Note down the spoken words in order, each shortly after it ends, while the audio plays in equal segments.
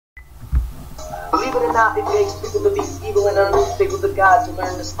Believe it or not, it makes people to be evil and unfaithful to God to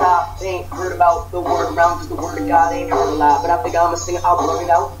learn to stop. They ain't heard about the word around, cause the word of God ain't heard a lot. But I think I'm a singer, I'll blurt it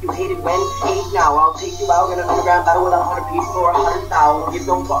out. You hate it when, ain't now. I'll take you out in an underground battle with 100 people or 100,000. Give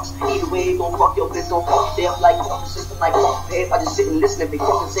no fucks. Either way, gon' fuck your bitch, gon' fuck you up like fuck the system, like fuck pay. If I just sit and listen, if they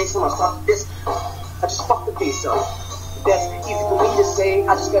fucking say something, I'll stop this. I just fuck the face up. That's easy for me to say.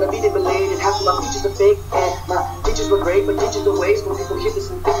 I just gotta beat it belayed, and half of my features are fake. And my teachers were great, but teachers are waste. When people hear this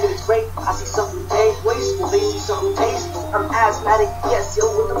and think that it's great, I see something wasteful, they see something tasteful. I'm asthmatic, yes,